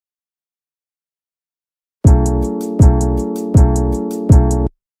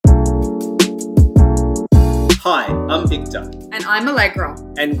Hi, I'm Victor. And I'm Allegra.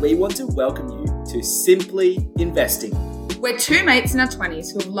 And we want to welcome you to Simply Investing. We're two mates in our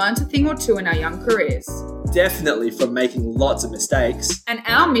 20s who have learned a thing or two in our young careers. Definitely from making lots of mistakes. And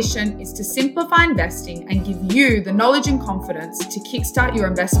our mission is to simplify investing and give you the knowledge and confidence to kickstart your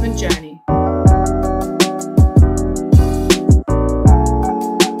investment journey.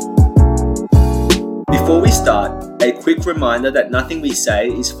 Before we start, a quick reminder that nothing we say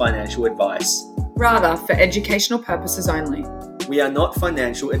is financial advice. Rather, for educational purposes only. We are not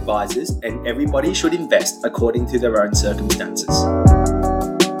financial advisors, and everybody should invest according to their own circumstances.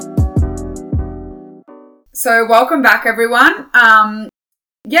 So welcome back, everyone.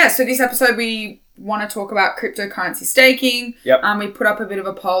 So this episode we want to talk about cryptocurrency staking. Yep. We put up a bit of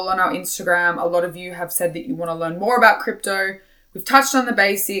a poll on our Instagram. A lot of you have said that you want to learn more about crypto. We've touched on the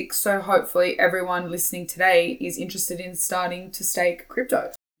basics, so hopefully everyone listening today is interested in starting to stake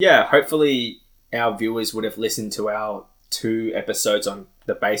crypto. Yeah, hopefully our viewers would have listened to our 2 episodes on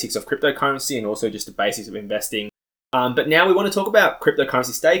the basics of cryptocurrency and also just the basics of investing. But now we want to talk about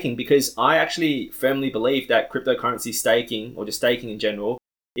cryptocurrency staking because I actually firmly believe that cryptocurrency staking, or just staking in general,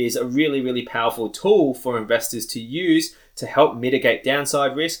 is a really, really powerful tool for investors to use to help mitigate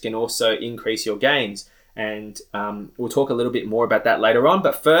downside risk and also increase your gains. And we'll talk a little bit more about that later on.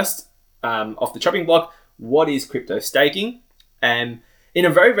 But first, off the chopping block, what is crypto staking? In a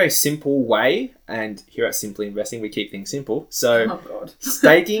very, very simple way, and here at Simply Investing, we keep things simple. So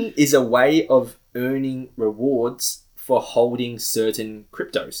staking is a way of earning rewards for holding certain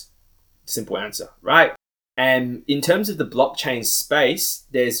cryptos. Simple answer, right? And in terms of the blockchain space,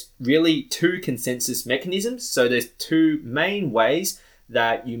 there's really 2 consensus mechanisms. So there's 2 main ways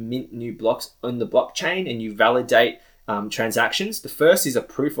that you mint new blocks on the blockchain and you validate transactions. The first is a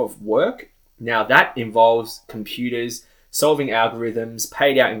proof of work. Now that involves computers solving algorithms,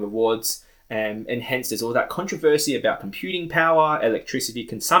 paid out in rewards, and hence there's all that controversy about computing power, electricity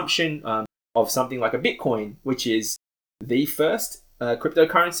consumption of something like a Bitcoin, which is the first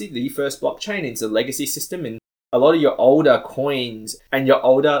cryptocurrency, the first blockchain. It's a legacy system, and a lot of your older coins and your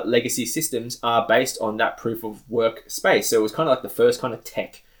older legacy systems are based on that proof of work space. So it was kind of like the first kind of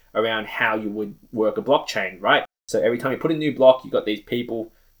tech around how you would work a blockchain, right? So every time you put a new block, you got these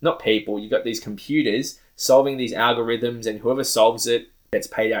you got these computers solving these algorithms, and whoever solves it gets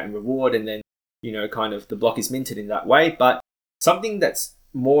paid out in reward, and then, kind of the block is minted in that way. But something that's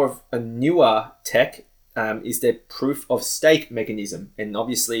more of a newer tech is the proof of stake mechanism. And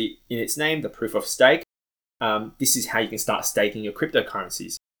obviously in its name, the proof of stake, this is how you can start staking your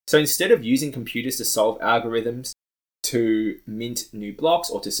cryptocurrencies. So instead of using computers to solve algorithms to mint new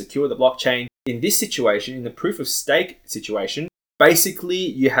blocks or to secure the blockchain, in this situation, in the proof of stake situation, basically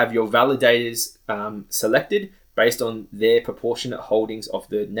you have your validators selected based on their proportionate holdings of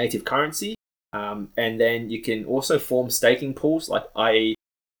the native currency. And then you can also form staking pools like Cardano.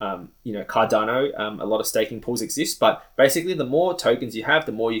 A lot of staking pools exist, but basically the more tokens you have,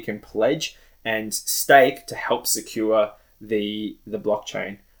 the more you can pledge and stake to help secure the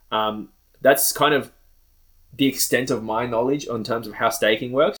blockchain. That's kind of the extent of my knowledge in terms of how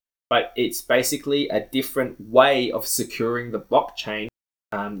staking works, but it's basically a different way of securing the blockchain.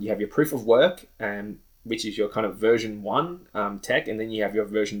 You have your proof of work, which is your kind of version 1 tech, and then you have your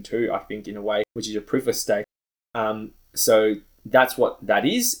version 2, I think, in a way, which is your proof of stake. So that's what that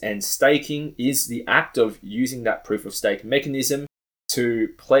is, and staking is the act of using that proof of stake mechanism to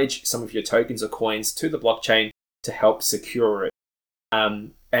pledge some of your tokens or coins to the blockchain to help secure it.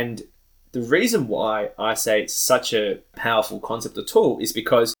 And the reason why I say it's such a powerful concept or tool is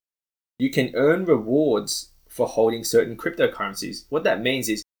because you can earn rewards for holding certain cryptocurrencies. What that means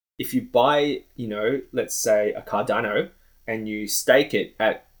is if you buy, let's say a Cardano, and you stake it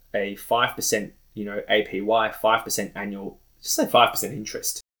at a 5%, APY, 5% annual, just say 5%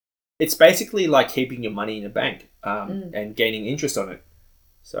 interest. It's basically like keeping your money in a bank and gaining interest on it.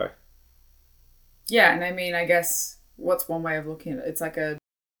 So. Yeah, and I mean, I guess what's one way of looking at it? It's like a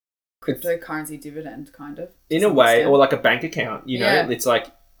cryptocurrency dividend, kind of. In a way, or like a bank account, It's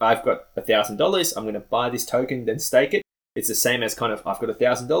like, I've got $1,000, I'm going to buy this token, then stake it. It's the same as kind of, I've got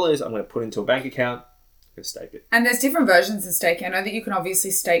 $1,000, I'm going to put it into a bank account, I'm going to stake it. And there's different versions of staking. I know that you can obviously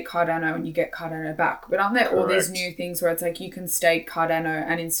stake Cardano and you get Cardano back, but aren't there all these new things where it's like you can stake Cardano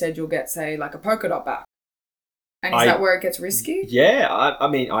and instead you'll get, say, like a Polkadot back? And is that where it gets risky? Yeah, I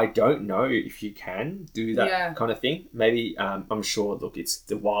mean, I don't know if you can do that kind of thing. Maybe, I'm sure, look, it's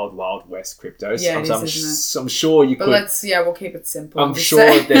the wild, wild west cryptos. Yeah, I'm sure you could. But we'll keep it simple. I'm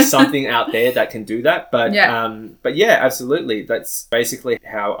sure there's something out there that can do that. But yeah, absolutely. That's basically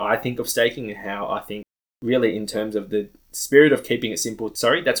how I think of staking and how I think really in terms of the spirit of keeping it simple.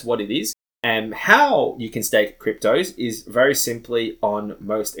 Sorry, that's what it is. And how you can stake cryptos is very simply on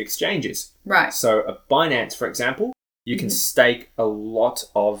most exchanges. Right. So a Binance, for example, you can stake a lot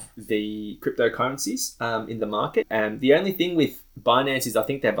of the cryptocurrencies in the market. And the only thing with Binance is I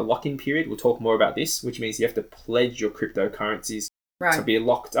think they have a lock-in period. We'll talk more about this, which means you have to pledge your cryptocurrencies to be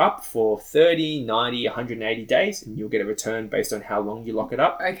locked up for 30, 90, 180 days, and you'll get a return based on how long you lock it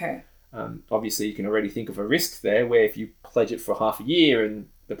up. Okay. Obviously, you can already think of a risk there where if you pledge it for half a year and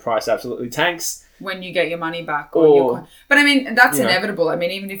the price absolutely tanks. When you get your money back. Or your coin. But I mean, that's inevitable. I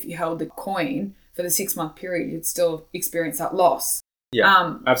mean, even if you held the coin for the 6-month period, you'd still experience that loss.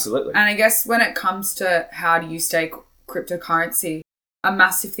 Yeah, absolutely. And I guess when it comes to how do you stake cryptocurrency, a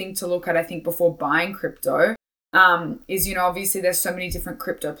massive thing to look at, I think, before buying crypto is, obviously there's so many different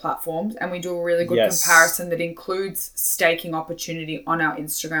crypto platforms, and we do a really good comparison that includes staking opportunity on our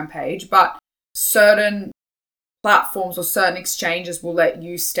Instagram page. But certain platforms or certain exchanges will let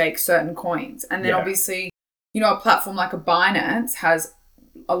you stake certain coins. And then obviously, a platform like a Binance has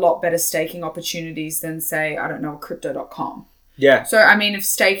a lot better staking opportunities than, say, I don't know, crypto.com. Yeah. So, I mean, if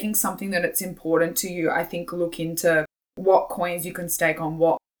staking something that it's important to you, I think look into what coins you can stake on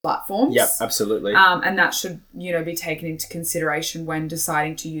what platforms. Yep, absolutely. And that should, be taken into consideration when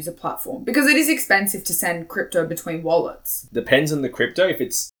deciding to use a platform, because it is expensive to send crypto between wallets. Depends on the crypto. If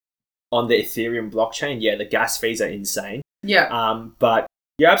it's on the Ethereum blockchain, the gas fees are insane. Yeah. But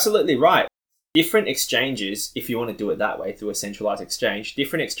you're absolutely right. Different exchanges, if you want to do it that way through a centralized exchange,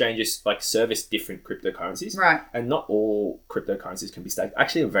 different exchanges service different cryptocurrencies. Right. And not all cryptocurrencies can be staked.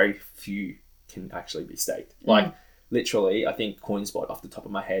 Actually, very few can actually be staked. Literally, I think CoinSpot, off the top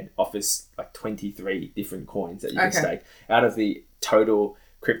of my head, offers 23 different coins that you can stake out of the total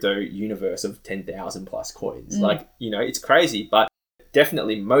crypto universe of 10,000 plus coins. It's crazy, but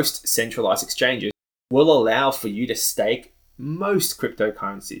definitely most centralized exchanges will allow for you to stake most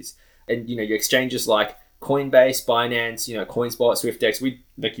cryptocurrencies. And, your exchanges like Coinbase, Binance, CoinSpot, SwiftX, we,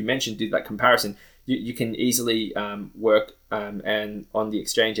 like you mentioned, did that comparison. You can easily work and on the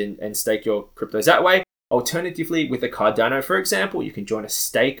exchange and stake your cryptos that way. Alternatively, with a Cardano, for example, you can join a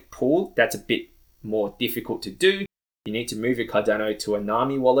stake pool. That's a bit more difficult to do. You need to move your Cardano to a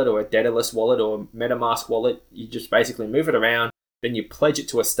Nami wallet or a Daedalus wallet or a MetaMask wallet. You just basically move it around. Then you pledge it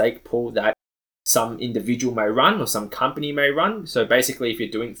to a stake pool that some individual may run or some company may run. So basically, if you're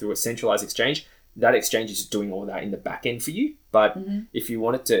doing it through a centralized exchange, that exchange is just doing all that in the back end for you. But if you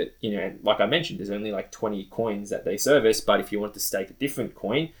wanted to, like I mentioned, there's only 20 coins that they service. But if you want to stake a different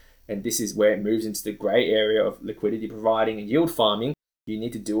coin, and this is where it moves into the gray area of liquidity providing and yield farming, you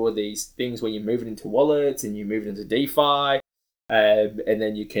need to do all these things where you move it into wallets and you move it into DeFi, and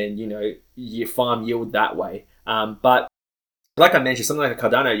then you can, you farm yield that way. But like I mentioned, something like a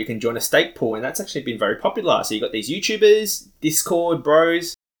Cardano, you can join a stake pool, and that's actually been very popular. So you got these YouTubers, Discord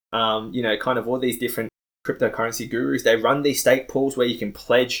bros, kind of all these different cryptocurrency gurus. They run these stake pools where you can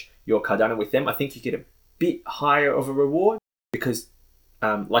pledge your Cardano with them. I think you get a bit higher of a reward because,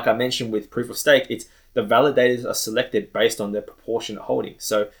 like I mentioned with proof of stake, it's the validators are selected based on their proportionate holding.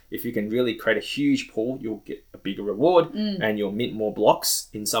 So if you can really create a huge pool, you'll get a bigger reward and you'll mint more blocks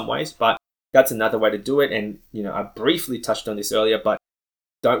in some ways. But that's another way to do it. And, I briefly touched on this earlier, but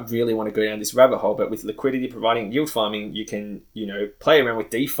don't really want to go down this rabbit hole. But with liquidity providing yield farming, you can, play around with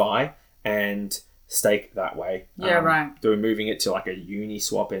DeFi and stake that way. Yeah, right. Through moving it to a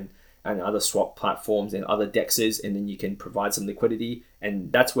Uniswap and other swap platforms and other DEXs, and then you can provide some liquidity,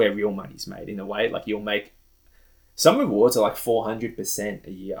 and that's where real money's made in a way. You'll make some rewards are 400%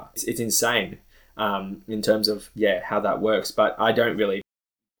 a year. It's insane in terms of how that works, but I don't really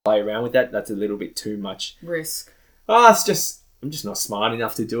play around with that. That's a little bit too much risk. I'm just not smart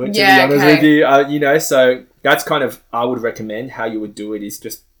enough to do it, to be honest with you. So that's kind of, I would recommend how you would do it is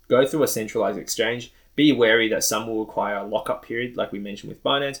just go through a centralized exchange. Be wary that some will require a lockup period, like we mentioned with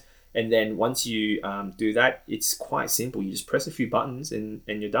Binance. And then once you do that, it's quite simple. You just press a few buttons and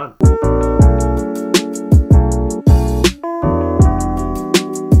you're done.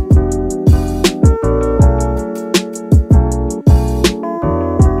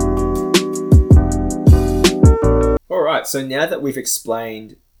 All right, so now that we've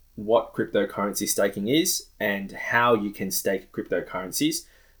explained what cryptocurrency staking is and how you can stake cryptocurrencies,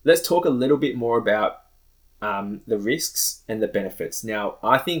 let's talk a little bit more about the risks and the benefits. Now,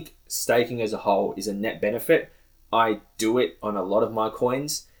 I think staking as a whole is a net benefit. I do it on a lot of my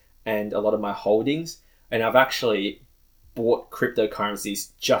coins and a lot of my holdings, and I've actually bought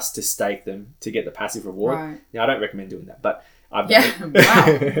cryptocurrencies just to stake them to get the passive reward. Right. Now, I don't recommend doing that, but I've done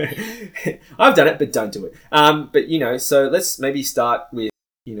it. Wow. I've done it, but don't do it. But so let's maybe start with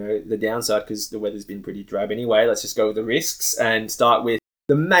the downside, because the weather's been pretty drab anyway. Let's just go with the risks and start with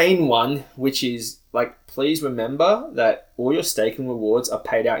the main one, which is like, please remember that all your staking rewards are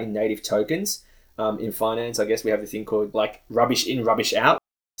paid out in native tokens. In finance, I guess we have a thing called like rubbish in, rubbish out.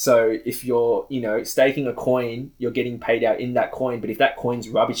 So if you're, staking a coin, you're getting paid out in that coin. But if that coin's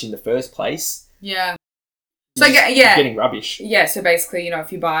rubbish in the first place, so you're getting rubbish. Yeah. So basically,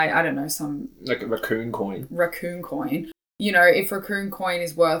 if you buy, I don't know, some like a raccoon coin. If raccoon coin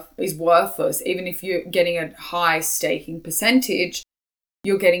is worthless, even if you're getting a high staking percentage,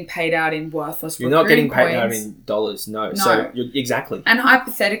 you're getting paid out in worthless raccoon coins. You're not getting paid out in dollars, no. So exactly. And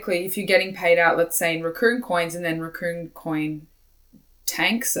hypothetically, if you're getting paid out, let's say in raccoon coins, and then raccoon coin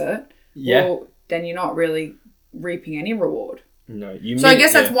tanks it, well, then you're not really reaping any reward. No, I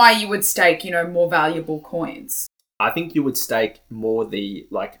guess that's why you would stake, more valuable coins. I think you would stake more the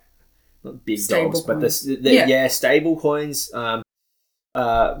not big stable dogs, coins. But stable coins,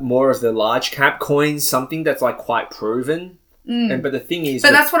 more of the large cap coins, something that's like quite proven. But the thing is,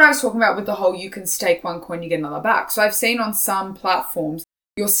 that's what I was talking about with the whole you can stake one coin, you get another back. So I've seen on some platforms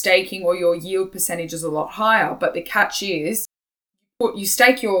your staking or your yield percentage is a lot higher, but the catch is you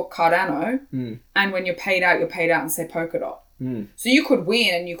stake your Cardano, and when you're paid out in, say, Polkadot. So you could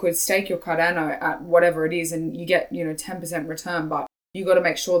win and you could stake your Cardano at whatever it is and you get, 10% return, but you got to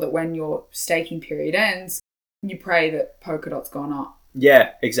make sure that when your staking period ends, you pray that Polkadot's gone up.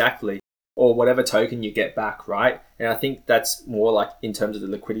 Yeah, exactly. Or whatever token you get back, right? And I think that's more like in terms of the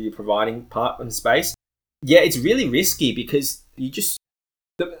liquidity providing part in space. Yeah, it's really risky because you just,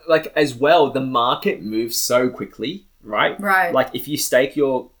 as well, the market moves so quickly, right? Right. Like if you stake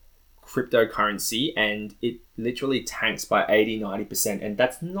your cryptocurrency and it literally tanks by 80-90%, and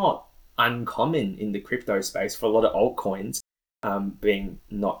that's not uncommon in the crypto space for a lot of altcoins, being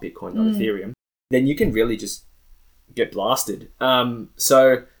not Bitcoin, not Ethereum, then you can really just get blasted.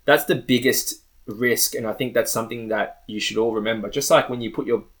 So that's the biggest risk, and I think that's something that you should all remember. Just like when you put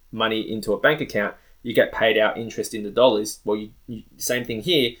your money into a bank account, you get paid out interest in the dollars. Well, same thing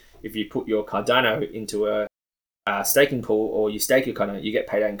here. If you put your Cardano into a staking pool, or you stake your Cardano, you get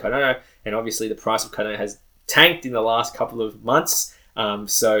paid out in Cardano, and obviously the price of Cardano has tanked in the last couple of months.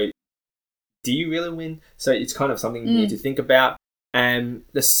 So do you really win? So it's kind of something you need to think about. And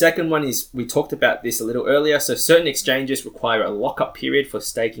the second one is, we talked about this a little earlier, so certain exchanges require a lockup period for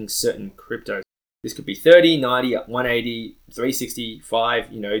staking certain cryptos. This could be 30, 90, 180,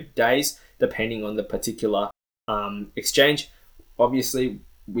 365, days, depending on the particular exchange. Obviously,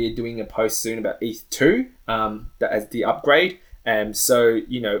 we're doing a post soon about ETH2 as the upgrade. And so,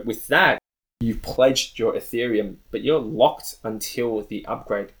 with that, you've pledged your Ethereum, but you're locked until the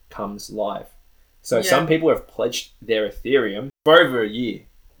upgrade comes live. So some people have pledged their Ethereum for over a year.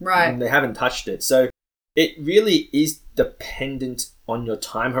 Right. And they haven't touched it. So it really is dependent on your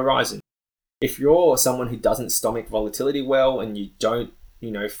time horizon. If you're someone who doesn't stomach volatility well and you don't,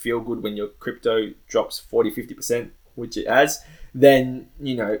 feel good when your crypto drops 40, 50%, which it has, then,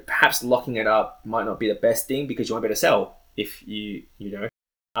 perhaps locking it up might not be the best thing because you won't be able to sell if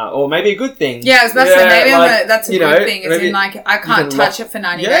or maybe a good thing. Yeah, I was about to say, maybe that's a good thing. It's in I can't touch it for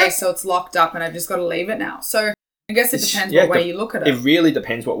 90 days, so it's locked up and I've just got to leave it now. So I guess it depends what way you look at it. It really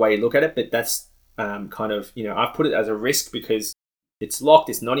depends what way you look at it, but that's kind of, I've put it as a risk because it's locked,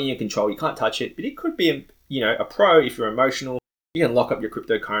 it's not in your control, you can't touch it, but it could be, a pro if you're emotional. You can lock up your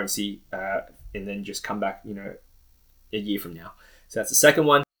cryptocurrency and then just come back, a year from now. So that's the second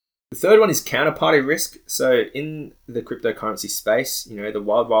one. The third one is counterparty risk. So in the cryptocurrency space, the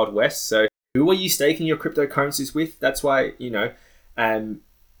wild, wild west. So who are you staking your cryptocurrencies with? That's why,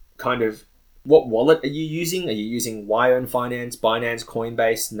 kind of what wallet are you using? Are you using Yourn Finance, Binance,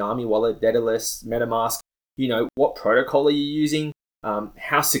 Coinbase, Nami Wallet, Daedalus, MetaMask? What protocol are you using?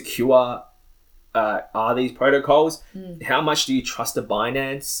 How secure are these protocols? How much do you trust a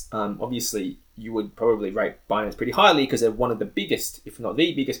Binance? Obviously, you would probably rate Binance pretty highly because they're one of the biggest, if not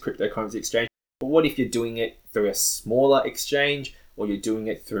the biggest, cryptocurrency exchange. But what if you're doing it through a smaller exchange, or you're doing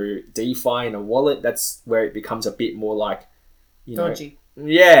it through DeFi in a wallet? That's where it becomes a bit more like, dodgy.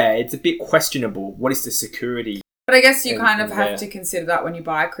 Yeah, it's a bit questionable. What is the security? But I guess you kind of have to consider that when you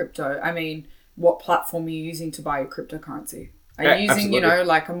buy crypto. I mean, what platform are you using to buy your cryptocurrency? Are you using, absolutely.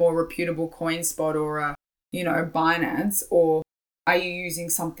 like a more reputable CoinSpot or a, Binance, or are you using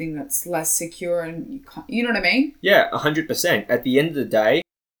something that's less secure and you know what I mean? Yeah, 100%. At the end of the day,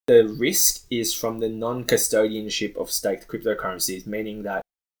 the risk is from the non-custodianship of staked cryptocurrencies, meaning that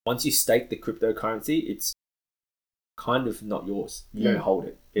once you stake the cryptocurrency, it's kind of not yours. You don't hold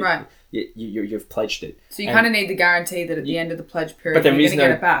it. Right. You've pledged it. So you kind of need the guarantee that at the end of the pledge period, you're going to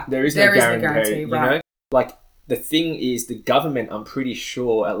get it back. There is no guarantee, right? Like, the thing is, the government, I'm pretty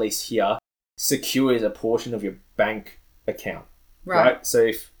sure, at least here, secures a portion of your bank account. right? So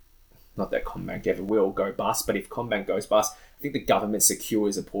if, not that CommBank ever will go bust, but if CommBank goes bust, I think the government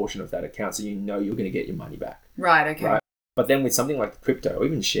secures a portion of that account, so you know you're going to get your money back. Right, okay. Right? But then with something like crypto or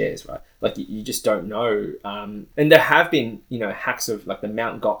even shares, right? Like you just don't know. And there have been, hacks of, like the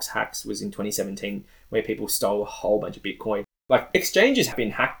Mt. Gox hacks was in 2017 where people stole a whole bunch of Bitcoin. Like exchanges have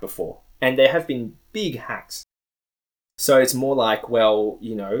been hacked before and there have been big hacks. So it's more like, well,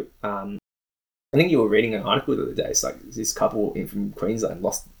 I think you were reading an article the other day. It's like this couple from Queensland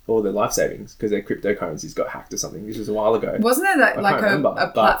lost all their life savings because their cryptocurrencies got hacked or something. This was a while ago. Wasn't there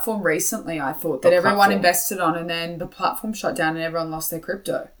a platform recently, I thought, that everyone invested on and then the platform shut down and everyone lost their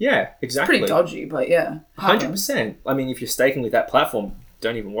crypto? Yeah, exactly. It's pretty dodgy, but yeah. 100%. I mean, if you're staking with that platform,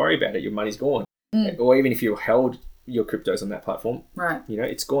 don't even worry about it. Your money's gone. Or even if you held your cryptos on that platform, right?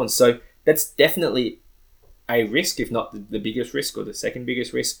 It's gone. So that's definitely a risk, if not the biggest risk or the second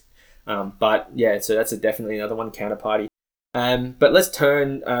biggest risk. But yeah, so that's definitely another one, counterparty. But let's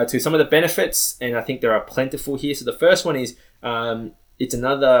turn to some of the benefits, and I think there are plentiful here. So the first one is it's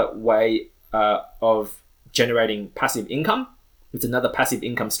another way of generating passive income. It's another passive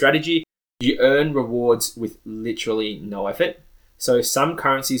income strategy. You earn rewards with literally no effort. So some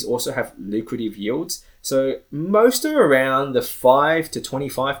currencies also have lucrative yields. So most are around the 5 to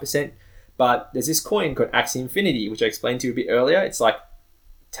 25%. But there's this coin called Axie Infinity, which I explained to you a bit earlier. It's like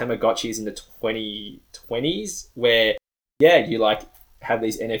Tamagotchis in the 2020s, where you like have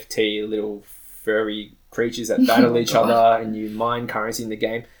these NFT little furry creatures that battle each other and you mine currency in the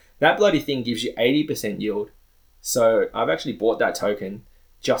game. That bloody thing gives you 80% yield. So I've actually bought that token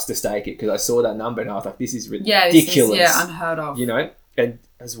just to stake it because I saw that number and I was like, this is ridiculous. This is, unheard of. And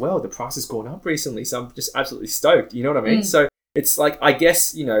as well, the price has gone up recently, so I'm just absolutely stoked. You know what I mean? So it's like, I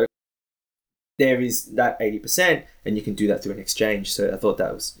guess, there is that 80% and you can do that through an exchange. So I thought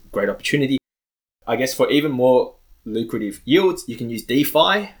that was a great opportunity. I guess for even more lucrative yields, you can use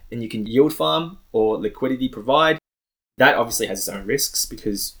DeFi and you can yield farm or liquidity provide. That obviously has its own risks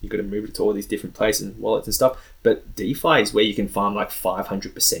because you've got to move it to all these different places and wallets and stuff. But DeFi is where you can farm like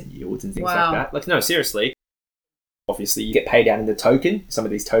 500% yields and things like that. Like, no, seriously. Obviously, you get paid out in the token. Some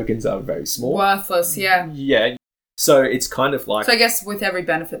of these tokens are very small. Worthless, yeah. Yeah. So it's kind of like... So I guess with every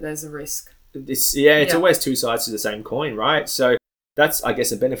benefit, there's a risk. It's always two sides to the same coin, right? So that's, I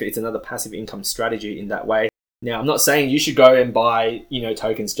guess, a benefit. It's another passive income strategy in that way. Now, I'm not saying you should go and buy,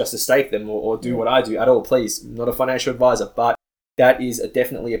 tokens just to stake them or do what I do at all, please. I'm not a financial advisor, but that is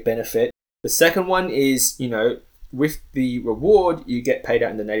definitely a benefit. The second one is, with the reward, you get paid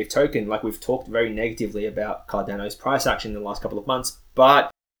out in the native token. Like we've talked very negatively about Cardano's price action in the last couple of months, but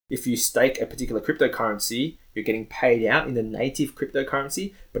if you stake a particular cryptocurrency, you're getting paid out in the native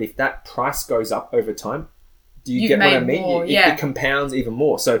cryptocurrency. But if that price goes up over time, do you get what I mean? More, it compounds even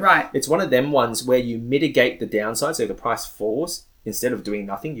more. So It's one of them ones where you mitigate the downside. So if the price falls, instead of doing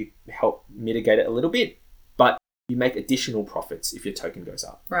nothing, you help mitigate it a little bit, but you make additional profits if your token goes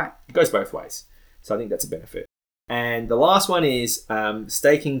up. Right. It goes both ways. So I think that's a benefit. And the last one is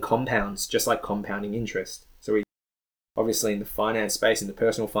staking compounds, just like compounding interest. So we obviously in the finance space, in the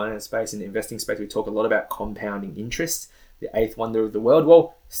personal finance space, in the investing space, we talk a lot about compounding interest, the eighth wonder of the world.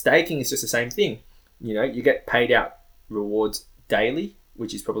 Well, staking is just the same thing. You get paid out rewards daily,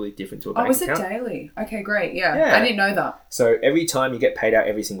 which is probably different to a bank account. Oh, is it daily? Okay, great. Yeah. I didn't know that. So every time you get paid out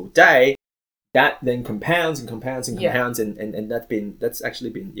every single day, that then compounds and compounds and compounds, and that's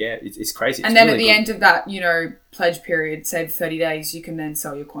actually been it's crazy. And then really at the end of that, pledge period, say 30 days, you can then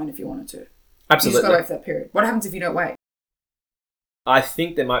sell your coin if you wanted to. Absolutely. You just got to wait for that period. What happens if you don't wait? I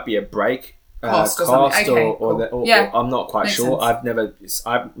think there might be a break cost or cool. I'm not quite sure. Sense.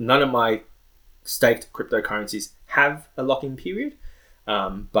 None of my staked cryptocurrencies have a lock-in period,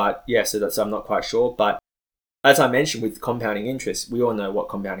 but so I'm not quite sure. But as I mentioned with compounding interest, we all know what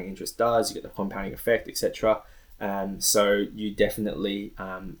compounding interest does. You get the compounding effect, etc. So you definitely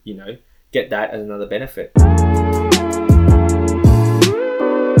get that as another benefit.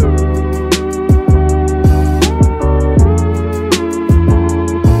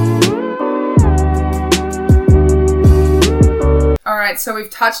 All right, so we've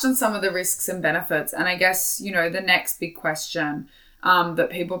touched on some of the risks and benefits, and I guess, the next big question that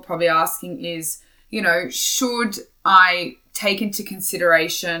people are probably asking is, should I take into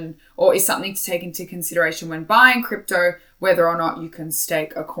consideration, or is something to take into consideration when buying crypto, whether or not you can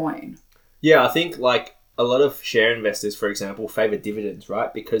stake a coin? Yeah, I think like a lot of share investors, for example, favor dividends,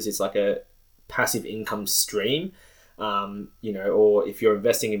 right? Because it's like a passive income stream. Or if you're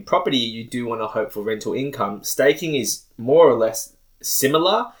investing in property, you do want to hope for rental income. Staking is more or less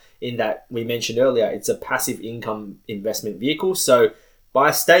similar in that we mentioned earlier, it's a passive income investment vehicle. So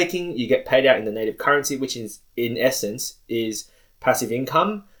by staking, you get paid out in the native currency, which is in essence is passive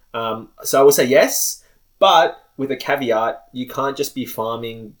income. So I will say yes, but with a caveat, you can't just be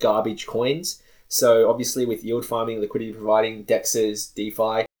farming garbage coins. So obviously with yield farming, liquidity providing, DEXs,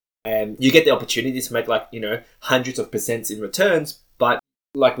 DeFi, you get the opportunity to make hundreds of percents in returns. But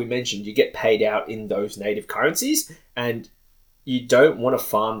like we mentioned, you get paid out in those native currencies, and you don't want to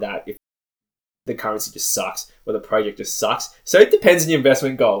farm that if the currency just sucks or the project just sucks. So it depends on your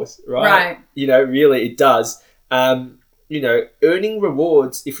investment goals, right? Really it does. Earning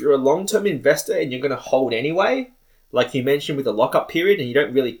rewards, if you're a long-term investor and you're going to hold anyway, like you mentioned with the lockup period, and you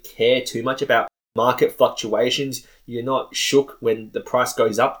don't really care too much about market fluctuations, you're not shook when the price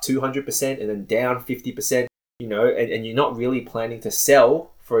goes up 200% and then down 50%, and you're not really planning to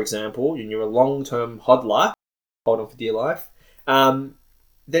sell, for example, and you're a long-term hodler, hold on for dear life,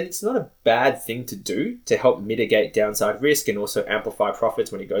 then it's not a bad thing to do to help mitigate downside risk and also amplify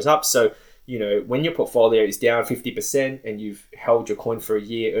profits when it goes up. So, when your portfolio is down 50% and you've held your coin for a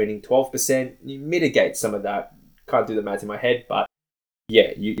year earning 12%, you mitigate some of that. Can't do the math in my head, but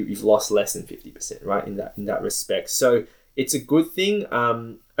yeah, you've lost less than 50%, right, in that respect. So it's a good thing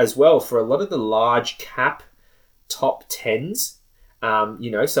as well for a lot of the large cap top 10s,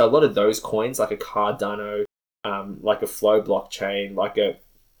 so a lot of those coins like a Cardano, like a Flow blockchain, like a,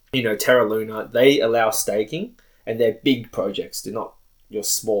 Terra Luna, they allow staking, and they're big projects. They're not your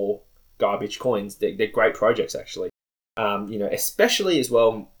small garbage coins. They're great projects, actually. Especially as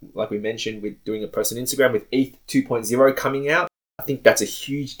well, like we mentioned, with doing a post on Instagram with ETH 2.0 coming out. I think that's a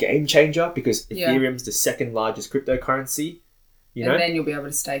huge game changer because Ethereum's the second largest cryptocurrency. And then you'll be able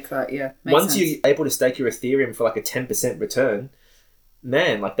to stake that, Once you're able to stake your Ethereum for like a 10% return,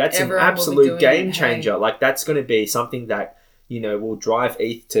 man, like that's an absolute game changer. Like that's going to be something that, will drive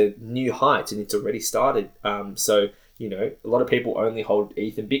ETH to new heights, and it's already started. So, a lot of people only hold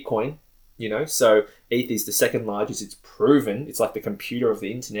ETH and Bitcoin, so ETH is the second largest. It's proven. It's like the computer of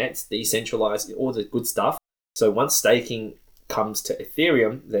the internet. It's decentralized, all the good stuff. So once staking comes to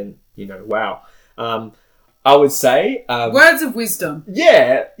Ethereum, then, wow. I would say... words of wisdom.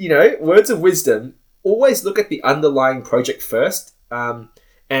 Yeah, words of wisdom. Always look at the underlying project first. And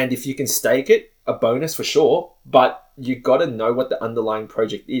if you can stake it, a bonus for sure. But you got to know what the underlying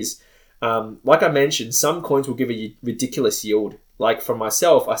project is. Like I mentioned, some coins will give a ridiculous yield. Like for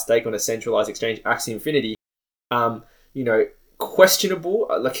myself, I stake on a centralized exchange, Axie Infinity. Questionable.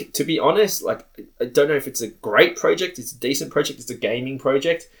 Like, to be honest, like I don't know if it's a great project. It's a decent project. It's a gaming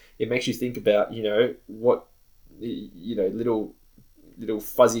project. It makes you think about, what, little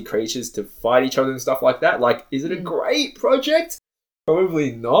fuzzy creatures to fight each other and stuff like that. Like, is it a great project?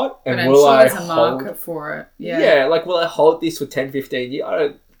 Probably not. And I'm sure there's a market for it. Yeah. Like, will I hold this for 10, 15 years?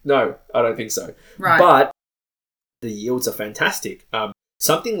 I don't think so. Right. But the yields are fantastic.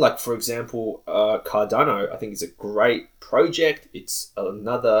 Something like, for example, Cardano, I think is a great project. It's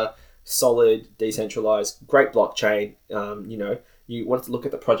another solid, decentralized, great blockchain. You want to look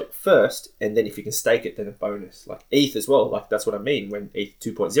at the project first, and then if you can stake it, then a bonus. Like ETH as well. Like that's what I mean when ETH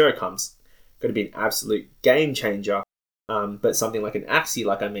 2.0 comes. Going to be an absolute game changer. But something like an Axie,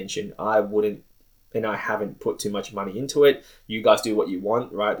 like I mentioned, I wouldn't, and I haven't put too much money into it. You guys do what you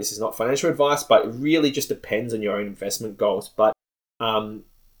want, right? This is not financial advice, but it really just depends on your own investment goals. But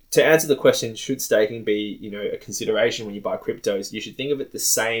to answer the question, should staking be, a consideration when you buy cryptos? You should think of it the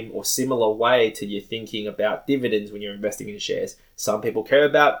same or similar way to your thinking about dividends when you're investing in shares. Some people care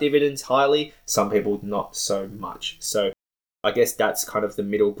about dividends highly, some people not so much. So I guess that's kind of the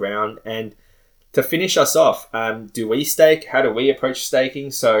middle ground. And to finish us off, do we stake? How do we approach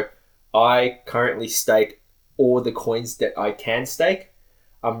staking? So I currently stake all the coins that I can stake.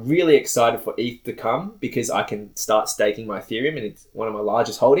 I'm really excited for ETH to come because I can start staking my Ethereum, and it's one of my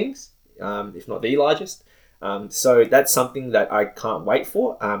largest holdings, if not the largest. So that's something that I can't wait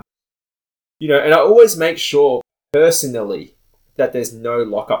for. And I always make sure personally that there's no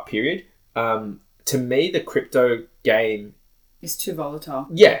lockup period. To me, the crypto game is too volatile.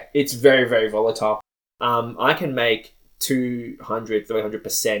 Yeah, it's very, very volatile. I can make 200,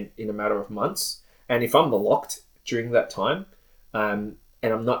 300% in a matter of months. And if I'm locked during that time,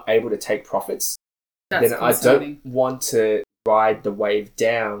 and I'm not able to take profits, then I don't want to ride the wave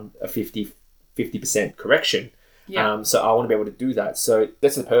down a 50% correction. Yeah. So I want to be able to do that. So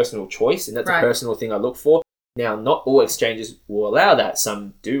that's a personal choice, and that's a personal thing I look for. Now, not all exchanges will allow that.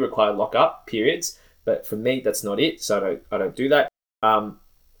 Some do require lockup periods, but for me, that's not it. So I don't do that.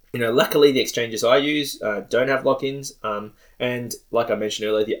 Luckily, the exchanges I use don't have lock-ins. And like I mentioned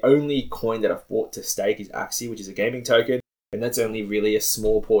earlier, the only coin that I've bought to stake is Axie, which is a gaming token. And that's only really a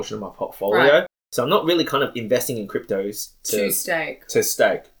small portion of my portfolio. Right. So I'm not really kind of investing in cryptos to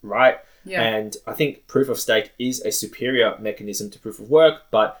stake, right? Yeah. And I think proof of stake is a superior mechanism to proof of work.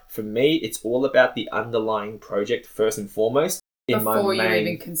 But for me, it's all about the underlying project first and foremost. Before you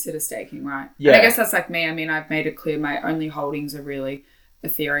even consider staking, right? Yeah. And I guess that's like me. I mean, I've made it clear my only holdings are really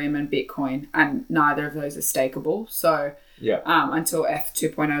Ethereum and Bitcoin, and neither of those are stakeable. So until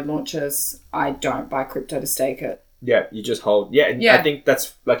F2.0 launches, I don't buy crypto to stake it. Yeah, you just hold. Yeah, and I think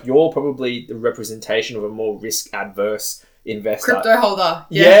that's like you're probably the representation of a more risk adverse investor. Crypto holder.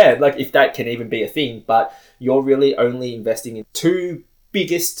 Yeah, like if that can even be a thing, but you're really only investing in two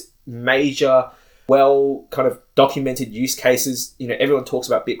biggest major, well kind of documented use cases. You know, everyone talks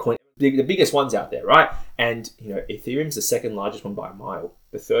about Bitcoin, the biggest ones out there, right? And you know, Ethereum's the second largest one by a mile.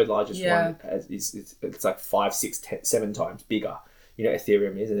 The third largest one is it's like 5, 6, 10, 7 times bigger. You know,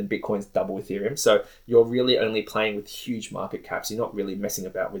 Ethereum is, and then Bitcoin's double Ethereum. So you're really only playing with huge market caps. You're not really messing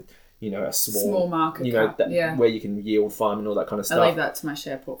about with, you know, a small market cap, that, where you can yield farm and all that kind of stuff. I leave that to my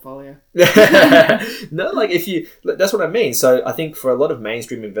share portfolio. No, like that's what I mean. So I think for a lot of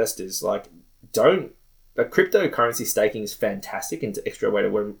mainstream investors, like cryptocurrency staking is fantastic and it's an extra way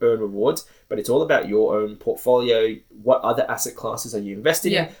to earn rewards, but it's all about your own portfolio. What other asset classes are you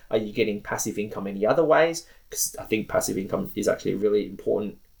investing in? Are you getting passive income any other ways? Because I think passive income is actually a really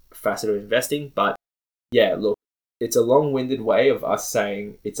important facet of investing. But yeah, look, it's a long-winded way of us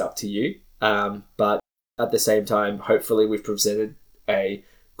saying it's up to you. But at the same time, hopefully we've presented a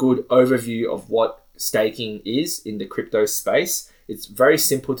good overview of what staking is in the crypto space. It's very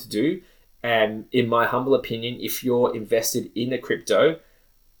simple to do. And in my humble opinion, if you're invested in a crypto,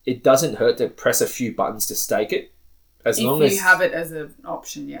 it doesn't hurt to press a few buttons to stake it. If you have it as an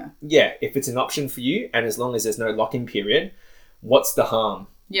option, Yeah, if it's an option for you, and as long as there's no lock-in period, what's the harm?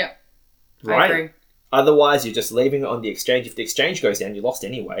 Yeah, right? I agree. Otherwise, you're just leaving it on the exchange. If the exchange goes down, you lost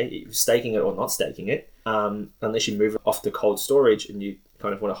anyway. You're staking it or not staking it, unless you move it off to cold storage and you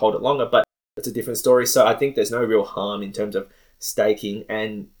kind of want to hold it longer. But it's a different story. So I think there's no real harm in terms of staking.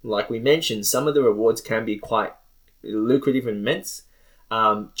 And like we mentioned, some of the rewards can be quite lucrative and immense.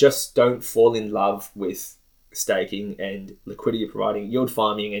 Just don't fall in love with staking and liquidity providing, yield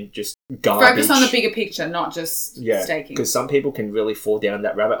farming, and just garbage. Focus on the bigger picture, not just staking. Because some people can really fall down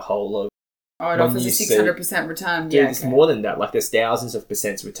that rabbit hole of it offers a 600% return. Dude, it's more than that. Like there's thousands of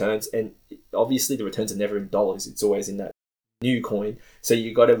percent returns, and obviously the returns are never in dollars. It's always in that new coin. So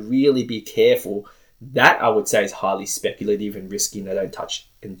you got to really be careful. That I would say is highly speculative and risky, and they don't touch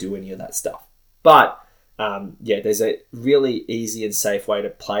and do any of that stuff. But there's a really easy and safe way to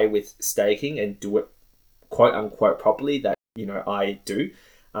play with staking and do it quote unquote properly that, you know, I do.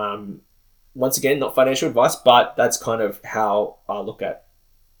 Once again, not financial advice, but that's kind of how I look at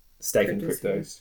staking cryptos.